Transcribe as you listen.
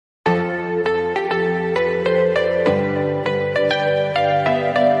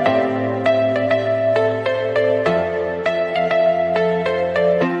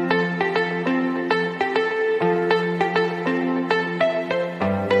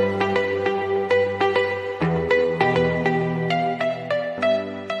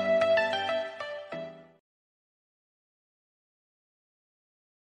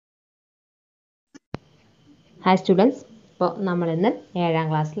Hi students, ഇപ്പോൾ നമ്മൾ ഇന്ന് 7ാം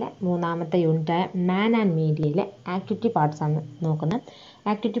ക്ലാസ്സിലെ മൂന്നാമത്തെ യൂണിറ്റായ മാൻ ആൻഡ് മീഡിയയിലെ ആക്ടിവിറ്റി പാർട്സ് ആണ് നോക്കുന്നത്.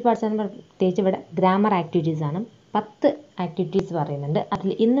 ആക്ടിവിറ്റി പാർട്സ് എന്ന് പ്രത്യേകിച്ച് ഇവിടെ ഗ്രാമർ ആക്ടിവിറ്റീസ് ആണ്. 10 ആക്ടിവിറ്റീസ് പറയുന്നുണ്ട്.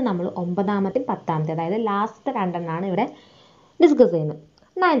 അതിൽ ഇന്ന് നമ്മൾ 9ാമത്തെയും 10ാമത്തെ അതായത് ലാസ്റ്റ് രണ്ടെണ്ണമാണ് ഇവിടെ ഡിസ്കസ് ചെയ്യുന്നത്.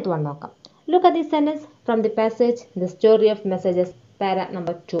 9th one നോക്കാം. Look at the sentence from the passage The Story of Messages, para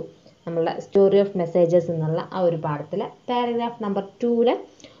number 2. നമ്മളുടെ സ്റ്റോറി ഓഫ് മെസ്സേജസ് എന്നുള്ള ആ ഒരു പാഠത്തിലെ പാരഗ്രാഫ് നമ്പർ 2-ലെ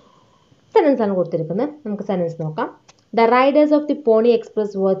സെൻറ്റൻസ് ആണ് കൊടുത്തിരിക്കുന്നത്. നമുക്ക് സെൻറ്റൻസ് നോക്കാം. The riders of the Pony Express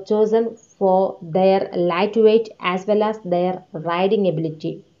were chosen for their lightweight as well as their riding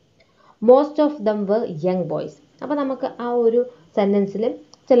ability. Most of them were young boys. അപ്പോൾ നമുക്ക് ആ ഒരു സെൻറ്റൻസിൽ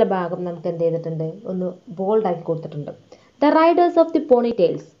ചില ഭാഗം നമുക്ക് എന്ത് ചെയ്തിട്ടുണ്ട്, ഒന്ന് ബോൾഡാക്കി കൊടുത്തിട്ടുണ്ട്. The riders of the Pony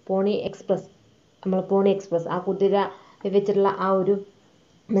Tails, Pony Express, നമ്മൾ Pony Express ആ കുതിര വെച്ചിട്ടുള്ള ആ ഒരു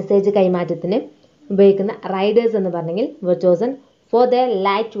മെസ്സേജ് കൈമാറ്റത്തിന് ഉപയോഗിക്കുന്ന റൈഡേഴ്സ് എന്ന് പറഞ്ഞെങ്കിൽ were chosen for their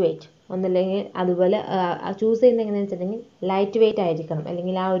lightweight. ഒന്നല്ലെങ്കിൽ അതുപോലെ ചൂസ് ചെയ്യുന്നത് എങ്ങനെയാണെന്ന് വെച്ചിട്ടുണ്ടെങ്കിൽ ലൈറ്റ് വെയിറ്റ് ആയിരിക്കണം,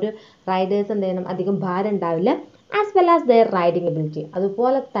 അല്ലെങ്കിൽ ആ ഒരു റൈഡേഴ്സ് എന്ത് ചെയ്യണം, അധികം ഭാരം ഉണ്ടാവില്ല. As well as there riding ability,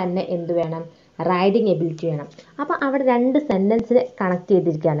 അതുപോലെ തന്നെ എന്ത് വേണം, റൈഡിങ് എബിലിറ്റി വേണം. അപ്പോൾ അവിടെ രണ്ട് സെൻറ്റൻസിനെ കണക്ട്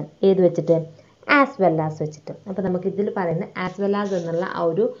ചെയ്തിരിക്കുകയാണ്. ഏത് വെച്ചിട്ട്? ആസ് വെൽ ആസ് വെച്ചിട്ട്. അപ്പോൾ നമുക്ക് ഇതിൽ പറയുന്ന ആസ് വെൽ ആസ് എന്നുള്ള ആ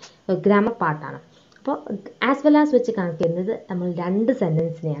ഒരു ഗ്രാമർ പാർട്ടാണ്. അപ്പോൾ ആസ് വെൽ ആസ് വെച്ച് കണക്ട് ചെയ്യുന്നത് നമ്മൾ രണ്ട്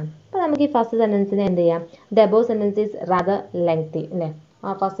സെൻറ്റൻസിനെയാണ്. അപ്പോൾ നമുക്ക് ഈ ഫസ്റ്റ് സെൻറ്റൻസിനെ എന്ത് ചെയ്യാം, the above sentence is rather lengthy അല്ലേ.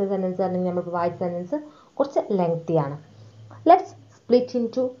 ആ ഫസ്റ്റ് സെൻറ്റൻസ് ആണെങ്കിൽ നമുക്ക് വായിച്ച സെൻറ്റൻസ് കുറച്ച് ലെങ്തി ആണ്. Let's split in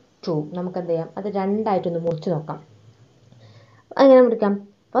to 2. നമുക്ക് എന്ത് ചെയ്യാം, അത് രണ്ടായിട്ടൊന്ന് മുറിച്ച് നോക്കാം. അങ്ങനെ മുറിക്കാം.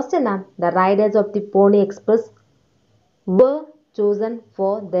 ഫസ്റ്റ് എന്താ, the Riders of the pawnee express were chosen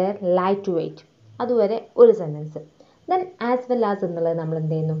for their light weight. അതുവരെ ഒരു sentence. Then as well as എന്നുള്ളത് നമ്മൾ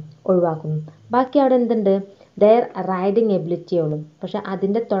എന്ത് ചെയ്യുന്നു, ഒഴിവാക്കുന്നു. ബാക്കി അവിടെ എന്തുണ്ട്, ദെയർ റൈഡിങ് എബിലിറ്റിയേ ഉള്ളൂ. പക്ഷെ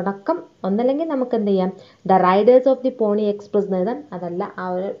അതിൻ്റെ തുടക്കം ഒന്നല്ലെങ്കിൽ നമുക്ക് എന്ത് ചെയ്യാം, the Riders of the pawnee express എന്ന് എഴുതാം. അതല്ല, ആ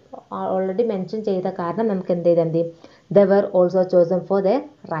ഒരു ഓൾറെഡി മെൻഷൻ ചെയ്ത കാരണം നമുക്ക് എന്ത് ചെയ്താൽ മതി, they were also chosen for their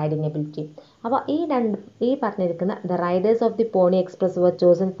riding ability. അപ്പോൾ ഈ പറഞ്ഞിരിക്കുന്ന the Riders of the pawnee express were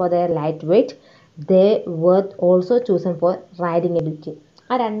chosen for their light weight, they were also chosen four riding ability.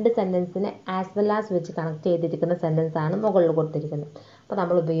 ആ രണ്ട് സെൻറ്റൻസിനെ ആസ് വെൽ ആസ് വെച്ച് കണക്ട് ചെയ്തിരിക്കുന്ന sentence ആണ് മുകളിൽ കൊടുത്തിരിക്കുന്നത്. അപ്പോൾ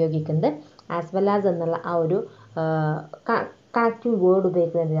നമ്മൾ ഉപയോഗിക്കുന്നത് ആസ് വെൽ ആസ് എന്നുള്ള ആ ഒരു കണക്റ്റിംഗ് വേർഡ്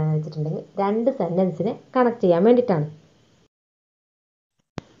ഉപയോഗിക്കുന്നത് എന്താണെന്ന് വെച്ചിട്ടുണ്ടെങ്കിൽ രണ്ട് സെൻറ്റൻസിനെ കണക്ട് ചെയ്യാൻ വേണ്ടിയിട്ടാണ്.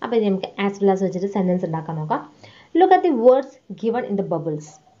 അപ്പോൾ നമുക്ക് ആസ് വെൽ ആസ് വെച്ചിട്ട് സെൻറ്റൻസ് ഉണ്ടാക്കാൻ നോക്കാം. Look at the words given in the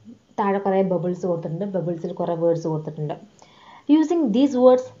bubbles. താഴെ കുറേ ബബിൾസ് കൊടുത്തിട്ടുണ്ട്, ബബിൾസിൽ കുറേ വേർഡ്സ് കൊടുത്തിട്ടുണ്ട്. Using these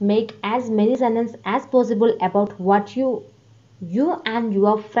words make as many sentence as possible about what you and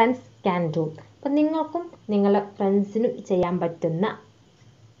your friends can do. അപ്പം നിങ്ങൾക്കും നിങ്ങളുടെ ഫ്രണ്ട്സിനും ചെയ്യാൻ പറ്റുന്ന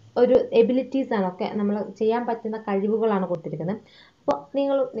ഒരു എബിലിറ്റീസ് ആണൊക്കെ, നമ്മൾ ചെയ്യാൻ പറ്റുന്ന കഴിവുകളാണ് കൊടുത്തിരിക്കുന്നത്. അപ്പോൾ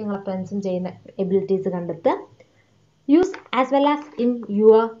നിങ്ങളും നിങ്ങളുടെ ഫ്രണ്ട്സും ചെയ്യുന്ന എബിലിറ്റീസ് കണ്ടെത്തുക. Use as well as in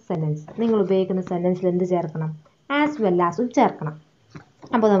your sentence. നിങ്ങൾ ഉപയോഗിക്കുന്ന സെൻറ്റൻസിൽ എന്ത് ചേർക്കണം, ആസ് വെൽ ആസും ചേർക്കണം.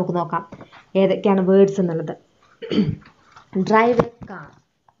 അപ്പോൾ നമുക്ക് നോക്കാം ഏതൊക്കെയാണ് വേർഡ്സ് എന്നുള്ളത്. ഡ്രൈവ് എ കാർ,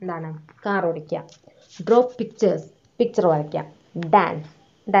 എന്താണ്, കാർ ഓടിക്കുക. ഡ്രോ പിക്ചേഴ്സ്, പിക്ചർ വരയ്ക്കാം.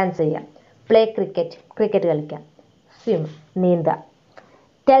 ഡാൻസ് ചെയ്യാം. പ്ലേ ക്രിക്കറ്റ് കളിക്കാം. സ്വിം, നീന്തുക.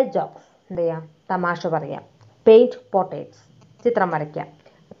 ടെൽ ജോക്സ്, എന്ത് ചെയ്യാം, തമാശ പറയാം. പെയിൻറ്റ് പോർട്രേറ്റ്സ്, ചിത്രം വരയ്ക്കാം.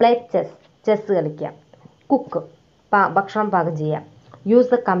 പ്ലേ ചെസ് കളിക്കാം. കുക്ക്, ഭക്ഷണം പാകം ചെയ്യാം.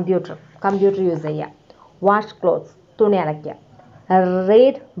 യൂസ് ദ കമ്പ്യൂട്ടർ യൂസ് ചെയ്യാം. വാഷ് ക്ലോത്ത്സ്, തുണി അലയ്ക്കുക.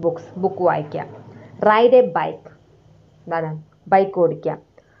 റീഡ് ബുക്ക് വായിക്കുക. റൈഡ് എ ബൈക്ക്, എന്താണ്, ബൈക്ക് ഓടിക്കുക.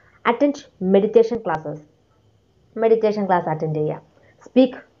 അറ്റൻഡ് മെഡിറ്റേഷൻ ക്ലാസ് അറ്റൻഡ് ചെയ്യുക.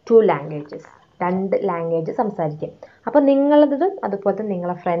 സ്പീക്ക് 2 ലാംഗ്വേജസ്, 2 ലാംഗ്വേജ് സംസാരിക്കുക. അപ്പോൾ നിങ്ങളതും അതുപോലെ തന്നെ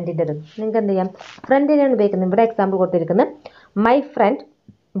നിങ്ങളെ ഫ്രണ്ടിൻ്റെതും നിങ്ങൾക്ക് എന്ത് ചെയ്യാം, ഫ്രണ്ടിനെയാണ് ഉപയോഗിക്കുന്നത്. ഇവിടെ എക്സാമ്പിൾ കൊടുത്തിരിക്കുന്നത് my friend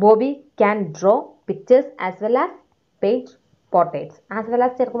Bobby can draw pictures as well as paint portraits. As well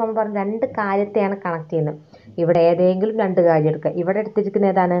as ചേർക്കുമ്പോൾ നമ്മൾ പറഞ്ഞ രണ്ട് കാര്യത്തെയാണ് കണക്ട് ചെയ്യുന്നത്. ഇവിടെ ഏതെങ്കിലും രണ്ട് കാര്യം എടുക്കുക. ഇവിടെ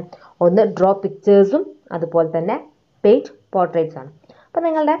എടുത്തിരിക്കുന്ന ഏതാണ്, ഒന്ന് ഡ്രോ പിക്ചേഴ്സും അതുപോലെ തന്നെ പെയിൻറ്റ് പോർട്രേറ്റ്സ് ആണ്. അപ്പോൾ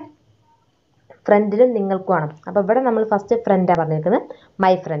നിങ്ങളുടെ ഫ്രണ്ടിലും നിങ്ങൾക്കുമാണ്. അപ്പോൾ ഇവിടെ നമ്മൾ ഫസ്റ്റ് ഫ്രണ്ടാണ് പറഞ്ഞിരിക്കുന്നത്.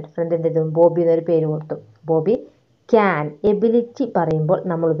 മൈ ഫ്രണ്ടിൻ്റെ ഇതും ബോബി എന്നൊരു പേര് കൊടുത്തു. ബോബി ക്യാൻ, എബിലിറ്റി പറയുമ്പോൾ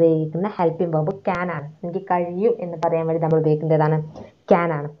നമ്മൾ ഉപയോഗിക്കുന്ന ഹെൽപ്പിംഗ് വെർബ് ക്യാൻ ആണ്. എനിക്ക് കഴിയും എന്ന് പറയാൻ വേണ്ടി നമ്മൾ ഉപയോഗിക്കുന്നത് ഏതാണ്,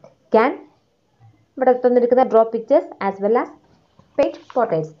 ക്യാൻ ആണ്. ക്യാൻ ഇവിടെ തന്നിരിക്കുന്ന draw pictures as well as paint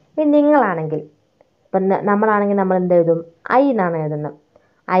portraits. ഇനി നിങ്ങളാണെങ്കിൽ, ഇപ്പം നമ്മളാണെങ്കിൽ നമ്മൾ എന്ത് എഴുതും, ഐ എന്നാണ് എഴുതുന്നത്.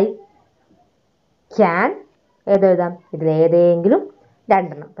 ഐ ക്യാൻ ഏതെഴുതാം, ഇതിലേതെങ്കിലും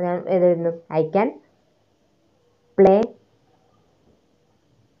രണ്ടെണ്ണം. അപ്പോൾ ഞാൻ എഴുതുന്നു, I can play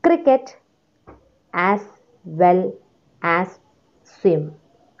cricket as well as swim.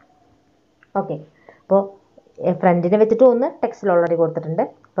 Okay, അപ്പോൾ ഫ്രണ്ടിനെ വെച്ചിട്ട് ഒന്ന് ടെക്സ്റ്റിൽ ഓൾറെഡി കൊടുത്തിട്ടുണ്ട്.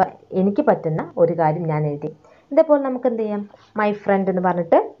 അപ്പോൾ എനിക്ക് പറ്റുന്ന ഒരു കാര്യം ഞാൻ എഴുതി. ഇതേപോലെ നമുക്ക് എന്ത് ചെയ്യാം, മൈ ഫ്രണ്ട് എന്ന്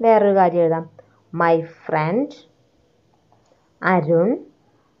പറഞ്ഞിട്ട് വേറൊരു കാര്യം എഴുതാം. മൈ ഫ്രണ്ട് അരുൺ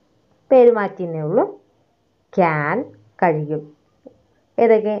പേര് മാറ്റിയെന്നേ ഉള്ളൂ ക്യാൻ കഴിയും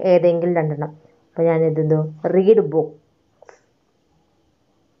ഏതൊക്കെ ഏതെങ്കിലും രണ്ടെണ്ണം അപ്പോൾ ഞാൻ എഴുതുന്നു read book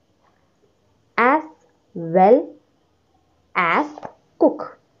as well as cook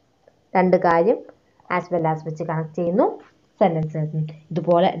രണ്ട് കാര്യം ആസ് വെൽ ആസ് വെച്ച് കണക്ട് ചെയ്യുന്നു സെൻറ്റൻസ്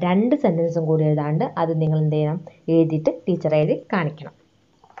ഇതുപോലെ രണ്ട് സെൻറ്റൻസും കൂടി എഴുതാണ്ട് അത് നിങ്ങൾ എന്ത് ചെയ്യണം എഴുതിയിട്ട് ടീച്ചറെ എഴുതി കാണിക്കണം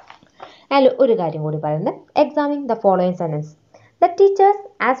അതിൽ ഒരു കാര്യം കൂടി പറയുന്നത് examine the following sentence the teachers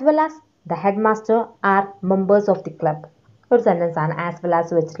as well as the head master are members of the club ഒരു സെൻറ്റൻസ് ആണ് ആസ് വെൽ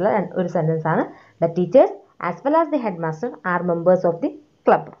ആസ് വെച്ചിട്ടുള്ള ഒരു സെൻറ്റൻസ് ആണ് the teachers as well as the head master are members of the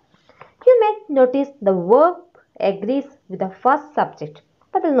club you may notice the verb agrees with the first subject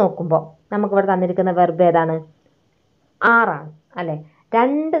അപ്പോൾ അതിൽ നോക്കുമ്പോൾ നമുക്കിവിടെ തന്നിരിക്കുന്ന വെർബ് ഏതാണ് ആറാണ് അല്ലേ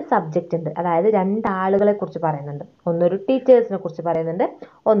രണ്ട് സബ്ജക്റ്റ് ഉണ്ട് അതായത് രണ്ട് ആളുകളെ കുറിച്ച് പറയുന്നുണ്ട് ഒന്നൊരു ടീച്ചേഴ്സിനെ കുറിച്ച് പറയുന്നുണ്ട്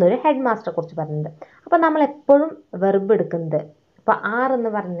ഒന്നൊരു ഹെഡ് മാസ്റ്ററെ കുറിച്ച് പറയുന്നുണ്ട് അപ്പോൾ നമ്മൾ എപ്പോഴും വെർബ് എടുക്കുന്നത് ഇപ്പോൾ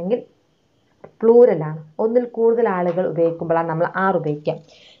ആറെന്ന് പറഞ്ഞെങ്കിൽ പ്ലൂരലാണ് ഒന്നിൽ കൂടുതൽ ആളുകൾ ഉപയോഗിക്കുമ്പോഴാണ് നമ്മൾ ആർ ഉപയോഗിക്കുക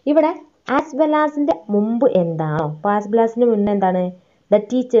ഇവിടെ ആസ് വെൽ ആസിൻ്റെ മുമ്പ് എന്താണോ അപ്പോൾ ആസ് വെൽ ആസിൻ്റെ മുന്നേ എന്താണ് ദ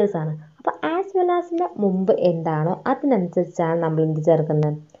ടീച്ചേഴ്സ് ആണ് അപ്പോൾ ആസ് വെൽ ആസിൻ്റെ മുമ്പ് എന്താണോ അതിനനുസരിച്ചാണ് നമ്മൾ എന്ത്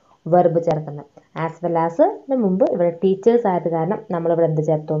ചേർക്കുന്നത് വെർബ് ചേർക്കുന്നത് ആസ് വെൽ ആസിന് മുമ്പ് ഇവിടെ ടീച്ചേഴ്സ് ആയത് കാരണം നമ്മളിവിടെ എന്ത്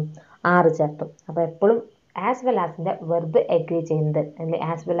ചേർത്തു ആറ് ചേർത്തു അപ്പോൾ എപ്പോഴും ആസ് വെൽ ആസിൻ്റെ വെർബ് എഗ്രി ചെയ്യുന്നത് അല്ലെങ്കിൽ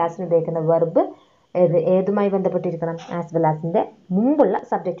ആസ് വെൽ ആസിന് ഉപയോഗിക്കുന്ന വെർബ് ഏതുമായി ബന്ധപ്പെട്ടിരിക്കണം ആസ് വെൽ ആസിൻ്റെ മുമ്പുള്ള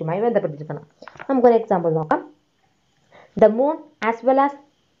സബ്ജക്റ്റുമായി ബന്ധപ്പെട്ടിരിക്കണം നമുക്കൊരു എക്സാമ്പിൾ നോക്കാം the moon as well as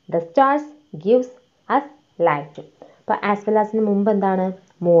the stars gives us light അപ്പോൾ ആസ് വെൽ ആസിന് മുമ്പ് എന്താണ്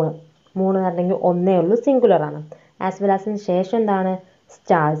മൂന്ന് എന്ന് പറഞ്ഞെങ്കിൽ ഒന്നേ ഉള്ളൂ സിംഗുലർ ആണ് ആസ് വെൽ ആസിന് ശേഷം എന്താണ്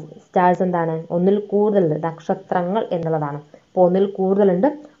സ്റ്റാർസ് എന്താണ് ഒന്നിൽ കൂടുതലുണ്ട് നക്ഷത്രങ്ങൾ എന്നുള്ളതാണ് അപ്പോൾ ഒന്നിൽ കൂടുതലുണ്ട്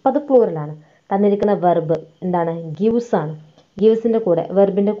അപ്പോൾ അത് പ്ലൂറലാണ് തന്നിരിക്കുന്ന വെർബ് എന്താണ് ഗിവ്സ് ആണ് ഗിവ്സിൻ്റെ കൂടെ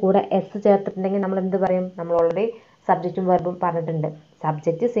വെർബിൻ്റെ കൂടെ എസ് ചേർത്തിട്ടുണ്ടെങ്കിൽ നമ്മൾ എന്ത് പറയും നമ്മൾ ഓൾറെഡി സബ്ജക്റ്റും വെർബും പറഞ്ഞിട്ടുണ്ട്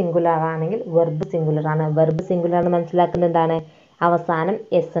സബ്ജക്റ്റ് സിംഗുലർ ആണെങ്കിൽ വെർബ് സിംഗുലർ ആണ് വെർബ് സിംഗുലർ ആണ് മനസ്സിലാക്കുന്നത് എന്താണ് അവസാനം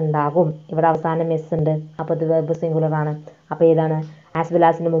എസ് ഉണ്ടാകും ഇവിടെ അവസാനം എസ് ഉണ്ട് അപ്പോൾ ഇത് വെർബ് സിംഗുലർ ആണ് അപ്പോൾ ഏതാണ് ആസ് വെൽ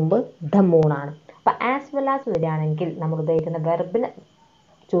ആസിന് മുമ്പ് ദ മൂൺ ആണ് അപ്പോൾ ആസ് വെൽ ആസ് വരികയാണെങ്കിൽ നമ്മൾ ഉപയോഗിക്കുന്ന വെർബിന്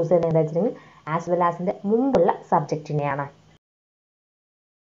ചൂസ് ചെയ്യുന്നത് എന്താ വെച്ചിട്ടുണ്ടെങ്കിൽ ആസ് വെൽ ആസിൻ്റെ മുമ്പുള്ള സബ്ജക്റ്റിനെയാണ്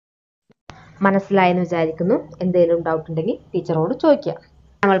മനസ്സിലായെന്ന് വിചാരിക്കുന്നു എന്തെങ്കിലും ഡൗട്ട് ഉണ്ടെങ്കിൽ ടീച്ചറോട് ചോദിക്കുക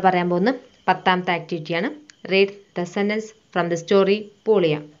നമ്മൾ പറയാൻ പോകുന്ന 10ാമത്തെ ആക്ടിവിറ്റിയാണ് read the sentence from the story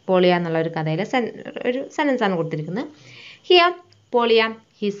പോളിയ എന്നുള്ള ഒരു കഥയിലെ ഒരു സെൻറ്റൻസ് ആണ് കൊടുത്തിരിക്കുന്നത് here പോളിയ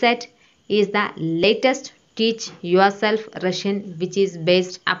he set is the latest teach your self Russian which is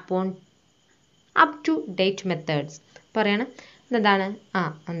based upon up to date methods പറയണം എന്താണ്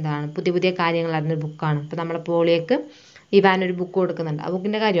എന്താണ് പുതിയ പുതിയ കാര്യങ്ങൾ അറിഞ്ഞൊരു ബുക്കാണ് ഇപ്പോൾ നമ്മളെ പോളിയക്ക് ഇവാനൊരു ബുക്ക് കൊടുക്കുന്നുണ്ട് ആ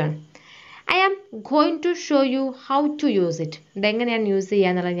ബുക്കിൻ്റെ കാര്യമാണ് I am going to show you how to use it ഇതെങ്ങനെയാണ് യൂസ്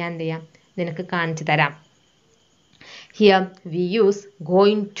ചെയ്യുക എന്നുള്ളത് ഞാൻ എന്ത് ചെയ്യാം നിനക്ക് കാണിച്ചു തരാം here we use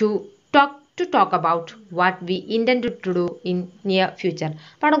going to talk about what we intend to do in near future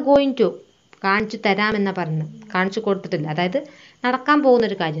അപ്പോൾ അവിടെ ഗോയിങ് ടു കാണിച്ചു തരാമെന്നാണ് പറഞ്ഞത് കാണിച്ചു കൊടുത്തിട്ടില്ല അതായത് നടക്കാൻ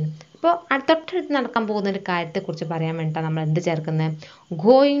പോകുന്നൊരു കാര്യമാണ് അപ്പോൾ തൊട്ടടുത്ത് നടക്കാൻ പോകുന്ന ഒരു കാര്യത്തെക്കുറിച്ച് പറയാൻ വേണ്ടിയിട്ടാണ് നമ്മൾ എന്ത് ചേർക്കുന്നത്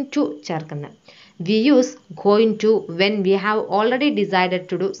ഗോയിങ് ടു ചേർക്കുന്നത് we use going to when we have already decided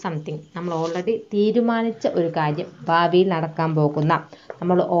to do something നമ്മൾ ഓൾറെഡി തീരുമാനിച്ച ഒരു കാര്യം ഭാവിയിൽ നടക്കാൻ പോകുന്ന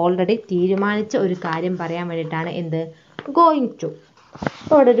നമ്മൾ ഓൾറെഡി തീരുമാനിച്ച ഒരു കാര്യം പറയാൻ വേണ്ടിയിട്ടാണ് എന്ത് ഗോയിങ് ടു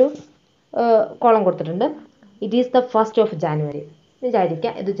ഇവിടെ ഒരു കോളം കൊടുത്തിട്ടുണ്ട് it is the 1st of January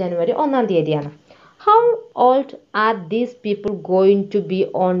വിചാരിക്കുക ഇത് ജനുവരി 1-ാം തീയതിയാണ് how old are these people going to B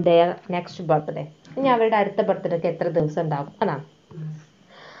on their next birthday ഇനി അവരുടെ അടുത്ത ബർത്ത്ഡേക്ക് എത്ര ദിവസം ഉണ്ടാകും അതാണ്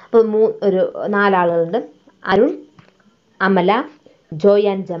അപ്പോൾ ഒരു 4 ആളുകളുണ്ട് Arun Amala Joy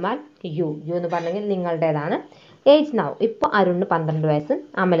and Jamal U എന്ന് പറഞ്ഞെങ്കിൽ നിങ്ങളുടേതാണ് ഏജ് നൗ ഇപ്പോൾ അരുണിന് 12 വയസ്സ്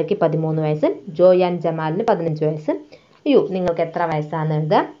അമലയ്ക്ക് 13 വയസ്സ് ജോയ് ആൻഡ് ജമാലിന് 15 വയസ്സ് യു നിങ്ങൾക്ക് എത്ര വയസ്സാണെന്ന്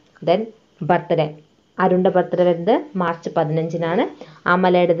എഴുതുക ദെൻ ബർത്ത്ഡേ അരുണിൻ്റെ ബർത്ത്ഡേ വരുന്നത് മാർച്ച് 15-നാണ്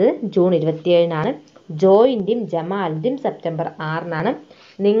അമലയുടേത് ജൂൺ 27-നാണ് ജോയിൻ്റെയും ജമാലിൻ്റെയും സെപ്റ്റംബർ 6-നാണ്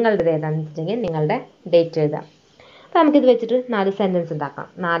നിങ്ങളുടേത് ഏതാണെന്ന് വെച്ചിട്ടുണ്ടെങ്കിൽ നിങ്ങളുടെ ഡേറ്റ് എഴുതാം അപ്പോൾ നമുക്കിത് വെച്ചിട്ട് 4 സെൻറ്റൻസ് ഉണ്ടാക്കാം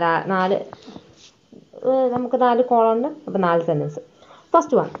നമുക്ക് 4 കോളം ഉണ്ട് അപ്പോൾ 4 സെൻറ്റൻസ്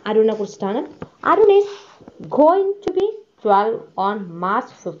ഫസ്റ്റ് വൺ അരുണിനെ കുറിച്ചിട്ടാണ് Arun is going to B 12 on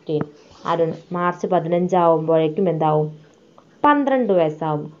March 15 Arun March 15 ആവുമ്പോഴേക്കും എന്താവും 12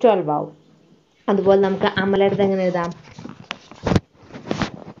 വയസ്സാവും 12 ആവും അതുപോലെ നമുക്ക് അമലയുടെ എങ്ങനെ എഴുതാം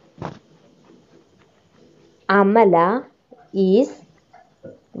Amala is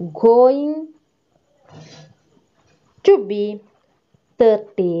going to B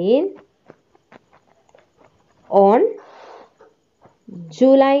 13 on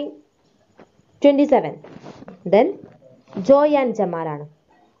July 27 then Joy and ജമാലാണ്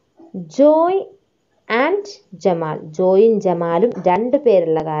Joy and Jamal, ജോയും ജമാലും രണ്ട്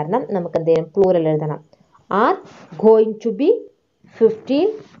പേരുള്ള കാരണം നമുക്ക് എന്തെങ്കിലും പ്ലൂറൽ എഴുതണം. Are going to B 15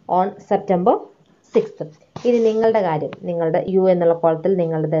 on September 6. ഇനി നിങ്ങളുടെ കാര്യം, നിങ്ങളുടെ യു എന്നുള്ള കോളത്തിൽ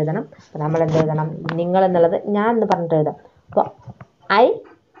നിങ്ങളുടെ എഴുതണം. നമ്മൾ എന്ത് എഴുതണം? നിങ്ങൾ എന്നുള്ളത് ഞാൻ എന്ന് പറഞ്ഞിട്ട് എഴുതാം. അപ്പോൾ ഐ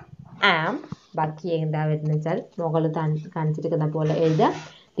ആം, ബാക്കി എന്താ വരുന്നത് വെച്ചാൽ മുകളിൽ കാണിച്ചിരിക്കുന്ന പോലെ എഴുതുക,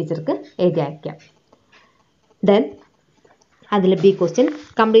 ടീച്ചർക്ക് എഴുതി അയക്കാം. ദെൻ അതിൽ B question,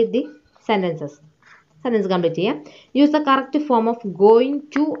 complete the sentences. Sentence complete ചെയ്യാം. Use the correct form of going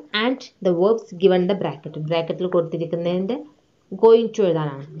two and the verbs given the bracket. ബ്രാക്കറ്റിൽ കൊടുത്തിരിക്കുന്നതിൻ്റെ ഗോയിങ് ടു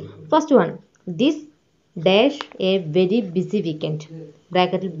എഴുതാനാണ്. First one, this dash A very busy weekend.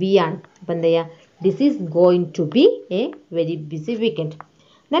 ബ്രാക്കറ്റിൽ B ആണ്. അപ്പോൾ എന്താ ചെയ്യുക? This is going to B A very busy weekend.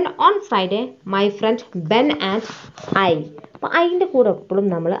 Then on Friday my friend Ben and I. അപ്പോൾ അതിൻ്റെ കൂടെ എപ്പോഴും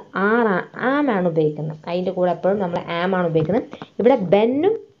നമ്മൾ ആമാണ് ഉപയോഗിക്കുന്നത്. അതിൻ്റെ കൂടെ എപ്പോഴും നമ്മൾ ആമാണ് ഉപയോഗിക്കുന്നത്. ഇവിടെ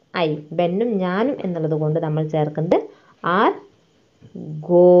ബെന്നും ബെന്നും ഞാനും എന്നുള്ളത് കൊണ്ട് നമ്മൾ ചേർക്കുന്നത് ആർ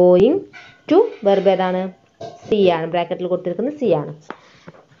ഗോയിങ് ടു. വെർബ് ഏതാണ്? സി ആണ്. ബ്രാക്കറ്റിൽ കൊടുത്തിരിക്കുന്നത് സി ആണ്.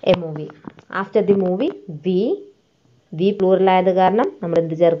 A movie. After the movie V പ്ലൂറലായത് കാരണം നമ്മൾ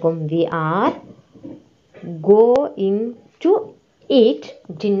എന്ത് ചേർക്കും? V are going to eat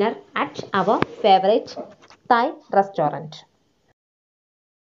dinner at our favorite Thai restaurant.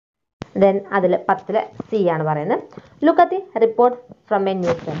 Then അതിൽ 10 സി ആണ് പറയുന്നത്. Look at the report from A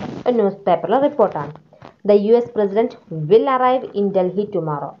news paper. ഒരു ന്യൂസ് പേപ്പറിലെ റിപ്പോർട്ടാണ്. The US president will arrive in Delhi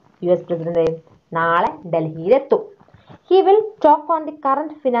tomorrow. US president നാളെ ഡൽഹിയിലെത്തും. He will talk on the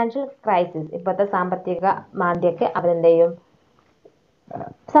current financial crisis. ഇപ്പോഴത്തെ സാമ്പത്തിക മാന്ദ്യമൊക്കെ അവരെന്ത് ചെയ്യും?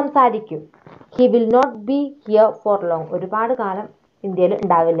 സംസാരിക്കും. He will not be here for long. ഒരുപാട് കാലം ഇന്ത്യയിൽ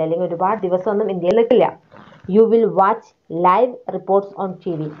ഉണ്ടാവില്ല, അല്ലെങ്കിൽ ഒരുപാട് ദിവസമൊന്നും ഇന്ത്യയിൽ നിൽക്കില്ല. You will watch live reports on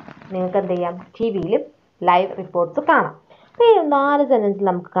TV. നിങ്ങൾക്ക് എന്ത് ചെയ്യാം? TV-യിൽ ലൈവ് റിപ്പോർട്ട്സ് കാണാം. അപ്പോൾ ഈ 4 സെൻറ്റൻസിൽ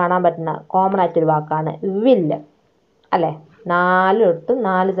നമുക്ക് കാണാൻ പറ്റുന്ന കോമൺ ആയിട്ടൊരു വാക്കാണ് വില്ല്, അല്ലേ?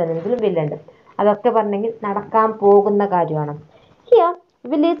 4 സെൻറ്റൻസിലും വില്ലുണ്ട്. അതൊക്കെ പറഞ്ഞെങ്കിൽ നടക്കാൻ പോകുന്ന കാര്യമാണ്. Here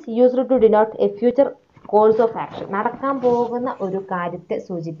will is used to denote A future course of action. നടക്കാൻ പോകുന്ന ഒരു കാര്യത്തെ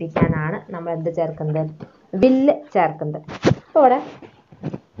സൂചിപ്പിക്കാനാണ് നമ്മൾ എന്ത് ചേർക്കുന്നത്? വില്ല് ചേർക്കുന്നത്. അപ്പോൾ ഇവിടെ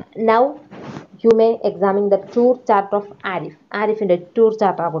now you may examine the tour chart of Arif. ആരിഫിൻ്റെ tour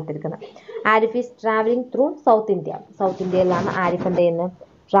ചാർട്ടാണ് കൊടുത്തിരിക്കുന്നത്. Arif is travelling through south India. South ഇന്ത്യയിലാണ് ആരിഫ് എന്ത് ചെയ്യുന്നത്?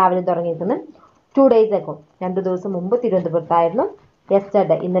 ട്രാവലിംഗ് തുടങ്ങിയിരിക്കുന്നത്. 2 days ago, 2 ദിവസം മുമ്പ് തിരുവനന്തപുരത്തായിരുന്നു.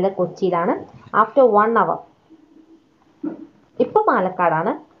 യെസ്റ്റർഡേ, ഇന്നലെ കൊച്ചിയിലാണ്. ആഫ്റ്റർ 1 hour, ഇപ്പോൾ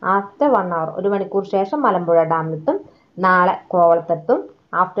പാലക്കാടാണ്. ആഫ്റ്റർ 1 hour, 1 മണിക്കൂർ ശേഷം മലമ്പുഴ ഡാമിലെത്തും. നാളെ കോവളത്തെത്തും.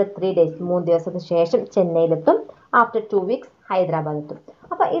 ആഫ്റ്റർ 3 days, 3 ദിവസത്തിന് ശേഷം ചെന്നൈയിലെത്തും. After 2 weeks ഹൈദരാബാദെത്തും.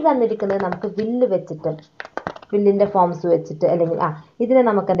 അപ്പോൾ ഇത് തന്നിരിക്കുന്നത് നമുക്ക് വില്ല് വെച്ചിട്ട്, വില്ലിൻ്റെ ഫോംസ് വെച്ചിട്ട്, അല്ലെങ്കിൽ ഇതിനെ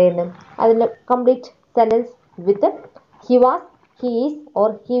നമുക്ക് എന്ത് ചെയ്യുന്നു? അതിൻ്റെ complete sentence with he was, he is or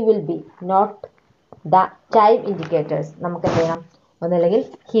he will be, not the time indicators. നമുക്ക് എന്ത് ചെയ്യണം? ഒന്നല്ലെങ്കിൽ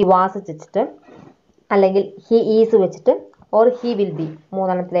ഹി വാസ് വെച്ചിട്ട്, അല്ലെങ്കിൽ ഹി ഈസ് വെച്ചിട്ട്, ഓർ ഹി വിൽ ബി,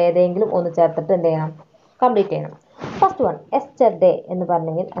 മൂന്നെണ്ണത്തിൽ ഏതെങ്കിലും ഒന്ന് ചേർത്തിട്ട് എന്ത് ചെയ്യണം? കംപ്ലീറ്റ് ചെയ്യണം. ഫസ്റ്റ് വൺ, യെസ്റ്റർഡേ എന്ന്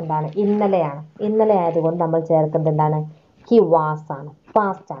പറഞ്ഞെങ്കിൽ എന്താണ്? ഇന്നലെയാണ്. ഇന്നലെ ആയതുകൊണ്ട് നമ്മൾ ചേർക്കുന്നത് എന്താണ്? ഹി വാസ് ആണ്.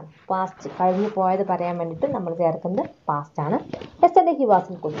 പാസ്റ്റ് ആണ്. പാസ്റ്റ്, കഴിഞ്ഞു പോയത് പറയാൻ വേണ്ടിയിട്ട് നമ്മൾ ചേർക്കുന്നത് പാസ്റ്റ് ആണ്. Yesterday he was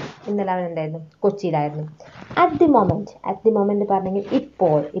in Kochi. ഇന്നലെ അവൻ എന്തായിരുന്നു? കൊച്ചിയിലായിരുന്നു. അറ്റ് ദി മൊമെന്റ് പറഞ്ഞെങ്കിൽ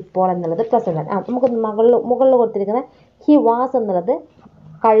ഇപ്പോൾ. ഇപ്പോൾ എന്നുള്ളത് പ്രസന്റ്. നമുക്ക് മുകളിൽ കൊടുത്തിരിക്കുന്ന ഹി വാസ് എന്നുള്ളത്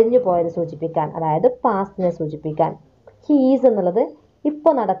കഴിഞ്ഞു പോയത് സൂചിപ്പിക്കാൻ, അതായത് പാസ്റ്റിനെ സൂചിപ്പിക്കാൻ. ഹി ഈസ് എന്നുള്ളത്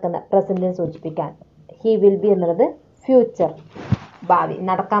ഇപ്പോൾ നടക്കുന്ന പ്രസന്റിനെ സൂചിപ്പിക്കാൻ. ഹി വിൽ ബി എന്നുള്ളത് ഫ്യൂച്ചർ, ഭാവി,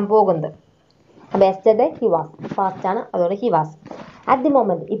 നടക്കാൻ പോകുന്നത്. അപ്പോൾ യെസ്റ്റർഡേ ഹി വാസ് പാസ്റ്റ് ആണ്, അതുകൊണ്ട് he was. At the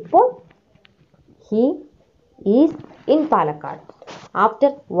moment ഇപ്പോൾ he is in Palakkad.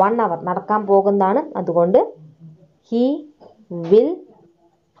 After 1 hour നടക്കാൻ പോകുന്നതാണ്, അതുകൊണ്ട് he will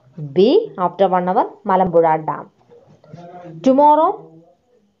be after 1 hour Malampuzha dam. Tomorrow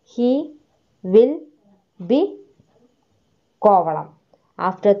he will be Kovalam.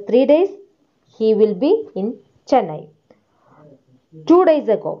 After 3 days he will be in Chennai. 2 days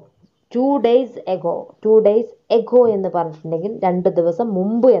ago എന്ന് പറഞ്ഞിട്ടുണ്ടെങ്കിൽ 2 ദിവസം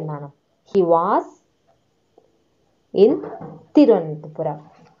മുമ്പ് എന്നാണ്. he was in Thiruvananthapuram.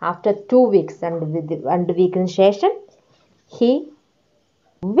 After 2 weeks, 2 വീക്കിന് ശേഷം he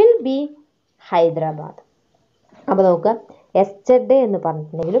will be ഹൈദരാബാദ്. അപ്പോൾ നോക്കുക, യെസ്റ്റർഡേ എന്ന്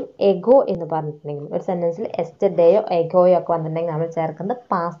പറഞ്ഞിട്ടുണ്ടെങ്കിലും എഗോ എന്ന് പറഞ്ഞിട്ടുണ്ടെങ്കിലും ഒരു സെൻറ്റൻസിൽ യെസ്റ്റർഡേയോ എഗോയോ ഒക്കെ വന്നിട്ടുണ്ടെങ്കിൽ നമ്മൾ ചേർക്കുന്നത്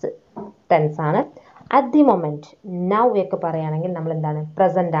പാസ്റ്റ് ടെൻസ് ആണ്. അറ്റ് ദി മൊമെന്റ്, നൗ ഒക്കെ പറയുകയാണെങ്കിൽ നമ്മൾ എന്താണ്?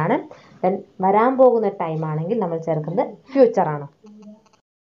 പ്രസന്റ് ആണ്. ദെൻ വരാൻ പോകുന്ന ടൈം ആണെങ്കിൽ നമ്മൾ ചേർക്കുന്നത് ഫ്യൂച്ചർ ആണ്.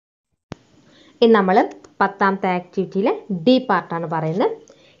 ഇനി നമ്മൾ 10ാമത്തെ ആക്ടിവിറ്റിയിലെ ഡി പാർട്ടാണ് പറയുന്നത്.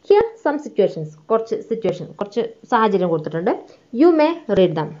 ഹിയർ സം സിറ്റുവേഷൻസ്, കുറച്ച് സാഹചര്യം കൊടുത്തിട്ടുണ്ട്. You may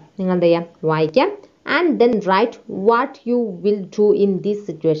read dum. നിങ്ങൾ എന്ത് ചെയ്യാം? വായിക്കാം. and then write what you will do in this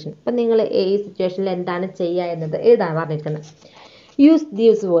situation. അപ്പം നിങ്ങൾ ഈ സിറ്റുവേഷനിൽ എന്താണ് ചെയ്യുക എന്നത് എഴുതാൻ പറഞ്ഞിരിക്കുന്നത്. Use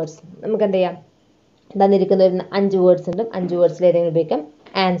these words. നമുക്ക് എന്ത് ചെയ്യാം, തന്നിരിക്കുന്ന ഒരു 5 വേർഡ്സ് ഉണ്ട്. 5 വേർഡ്സിൽ ഏതെങ്കിലും ഉപയോഗിക്കാം.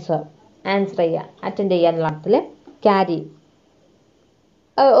 ആൻസർ ചെയ്യുക, അറ്റൻഡ് ചെയ്യുക എന്നുള്ള അർത്ഥത്തിൽ. ക്യാരി,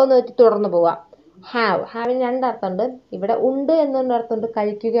 ഒന്ന് തുടർന്ന് പോവുക. ഹാവിന് 2 അർത്ഥമുണ്ട്. ഇവിടെ ഉണ്ട് എന്നുള്ള അർത്ഥമുണ്ട്,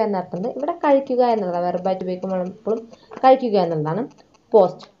 കഴിക്കുക എന്ന അർത്ഥമുണ്ട്. ഇവിടെ കഴിക്കുക എന്നുള്ളതാണ് വെർബായിട്ട് ഉപയോഗിക്കുമ്പോൾ എപ്പോഴും കഴിക്കുക എന്നുള്ളതാണ്.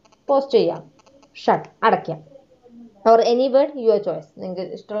 പോസ്റ്റ് ചെയ്യാം. ഷട്ട്, അടയ്ക്കാം. Or any word your choice. നിങ്ങൾക്ക്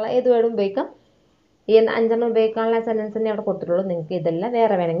ഇഷ്ടമുള്ള ഏത് വേർഡും ഉപയോഗിക്കാം. ഈ 5 ഉപയോഗിക്കാനുള്ള സെൻറ്റൻസ് തന്നെ അവിടെ കൊടുത്തിട്ടുള്ളൂ. നിങ്ങൾക്ക് ഇതെല്ലാം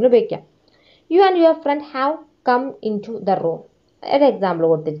വേറെ വേണമെങ്കിലും ഉപയോഗിക്കാം. You and your friend have come in to the room. ഒരു എക്സാമ്പിൾ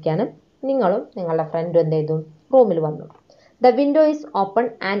കൊടുത്തിരിക്കുകയാണ്. നിങ്ങളും നിങ്ങളുടെ ഫ്രണ്ടും എന്ത് ചെയ്തു, റൂമിൽ വന്നു. The window is open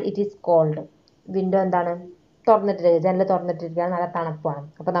and it is called. Window എന്താണ്, തുറന്നിട്ടിരിക്കുക, ജനൽ തുറന്നിട്ടിരിക്കുകയാണ്, നല്ല തണുപ്പാണ്.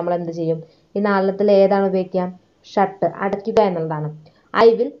 അപ്പോൾ നമ്മൾ എന്ത് ചെയ്യും, ഈ നാളത്തിൽ ഏതാണ് ഉപയോഗിക്കുക, ഷട്ട്, അടയ്ക്കുക എന്നുള്ളതാണ്. I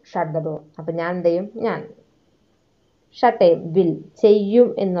will shut the door. അപ്പം ഞാൻ എന്ത് ചെയ്യും, ഞാൻ ഷട്ട് ചെയ്യും. വിൽ ചെയ്യും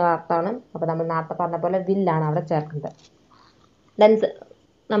എന്നുള്ള അർത്ഥമാണ്. അപ്പോൾ നമ്മൾ നേരത്തെ പറഞ്ഞ പോലെ വില്ലാണ് അവിടെ ചേർക്കുന്നത്. ദെൻ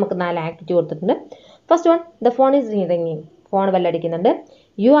നമുക്ക് 4 ആക്ടിവിറ്റി കൊടുത്തിട്ടുണ്ട്. First one, the phone is ringing. Phone ബെല്ലടിക്കുന്നുണ്ട്.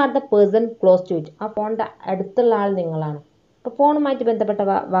 You are the person close to it. ആ ഫോണിൻ്റെ അടുത്തുള്ള ആൾ നിങ്ങളാണ്. അപ്പോൾ ഫോണുമായിട്ട് ബന്ധപ്പെട്ട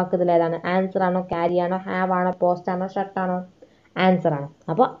വാക്കുകൾ ഏതാണ്? ആൻസർ ആണോ, ക്യാരി ആണോ, ഹാവ് ആണോ, പോസ്റ്റ് ആണോ, ഷട്ട് ആണോ? ആൻസർ ആണ്.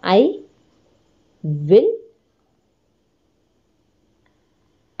 അപ്പോൾ ഐ വിൽ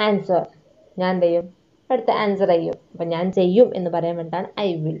ആൻസർ. ഞാൻ എന്ത് ചെയ്യും, അടുത്ത ആൻസർ ചെയ്യും. അപ്പം ഞാൻ ചെയ്യും എന്ന് പറയാൻ വേണ്ടിയിട്ടാണ് I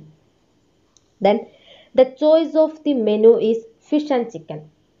will. Then the choice of the menu is fish and chicken.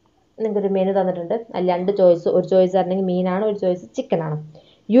 നിങ്ങൾക്കൊരു മെനു തന്നിട്ടുണ്ട്. അതിൽ 2 ചോയ്സ്. ഒരു ചോയ്സ് ആണെങ്കിൽ മീനാണ്, ഒരു ചോയ്സ് ചിക്കനാണ്.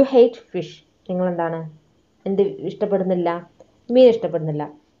 U hate fish. നിങ്ങളെന്താണ്, എന്ത് ഇഷ്ടപ്പെടുന്നില്ല, മീൻ ഇഷ്ടപ്പെടുന്നില്ല.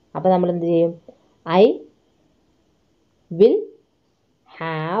 അപ്പോൾ നമ്മൾ എന്ത് ചെയ്യും, ഐ വിൽ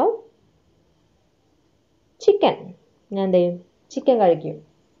ഹാവ് ചിക്കൻ. ഞാൻ എന്ത് ചെയ്യും, ചിക്കൻ കഴിക്കും.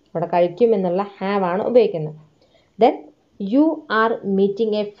 അവിടെ കഴിക്കും എന്നുള്ള ഹാവ് ആണ് ഉപയോഗിക്കുന്നത്. Then you are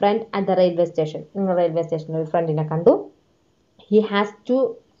meeting a friend at the railway station. നിങ്ങൾ റെയിൽവേ സ്റ്റേഷനിൽ ഒരു ഫ്രണ്ടിനെ കണ്ടു. He has 2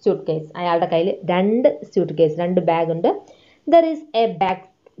 suit case. അയാളുടെ കയ്യിൽ 2 സ്യൂട്ട് കേസ്, 2 ബാഗ് ഉണ്ട്. There is A bag.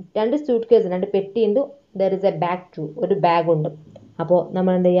 2 suit case, 2 പെട്ടിയുണ്ട്. There is A bag to, ഒരു ബാഗ് ഉണ്ട്. അപ്പോൾ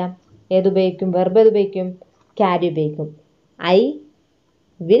നമ്മൾ എന്ത് ചെയ്യാം, ഏതുപയോഗിക്കും, വെർബ് ഏതുപയോഗിക്കും, ക്യാരി ഉപയോഗിക്കും. I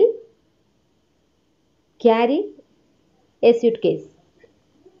will carry A suit case.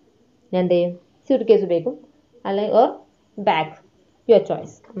 ഞാൻ എന്ത് ചെയ്യും, സ്യൂട്ട് കേസ് ഉപയോഗിക്കും. അല്ലെങ്കിൽ or bag, your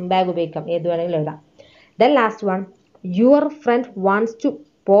choice. Bag ഉപയോഗിക്കാം, ഏത് വേണമെങ്കിലും എഴുതാം. Then last one, your friend wants to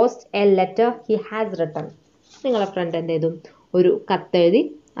post A letter he has written. നിങ്ങളുടെ ഫ്രണ്ട് എന്ത് ചെയ്തു, ഒരു കത്തെഴുതി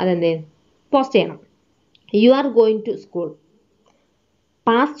അതെന്ത് ചെയ്യും, പോസ്റ്റ് ചെയ്യണം. You are going to school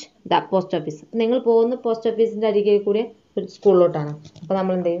past the post office. നിങ്ങൾ പോകുന്ന പോസ്റ്റ് ഓഫീസിൻ്റെ അരികെ കൂടി ഒരു സ്കൂളിലോട്ടാണ്. അപ്പോൾ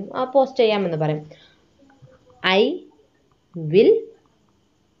നമ്മൾ എന്ത് ചെയ്യും, ആ പോസ്റ്റ് ചെയ്യാമെന്ന് പറയും. I will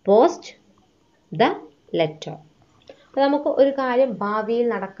post the letter. അപ്പോൾ നമുക്ക് ഒരു കാര്യം, ഭാവിയിൽ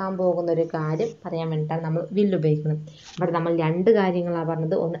നടക്കാൻ പോകുന്ന ഒരു കാര്യം പറയാൻ വേണ്ടിയിട്ടാണ് നമ്മൾ വിൽ ഉപയോഗിക്കുന്നത്. ഇവിടെ നമ്മൾ 2 കാര്യങ്ങളാണ്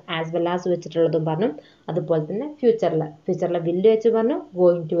പറഞ്ഞത്. ഒന്ന് ആസ് വെൽ ആസ് വെച്ചിട്ടുള്ളതും പറഞ്ഞു, അതുപോലെ തന്നെ ഫ്യൂച്ചറിലെ വില്ല് വെച്ച് പറഞ്ഞു,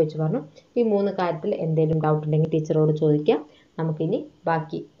 ഗോയിങ് ടു വെച്ച് പറഞ്ഞു. ഈ 3 കാര്യത്തിൽ എന്തെങ്കിലും ഡൗട്ട് ഉണ്ടെങ്കിൽ ടീച്ചറോട് ചോദിക്കാം. നമുക്കിനി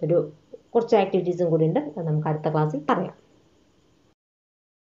ബാക്കി കുറച്ച് ആക്ടിവിറ്റീസും കൂടി ഉണ്ട്, അത് നമുക്ക് അടുത്ത ക്ലാസ്സിൽ പറയാം.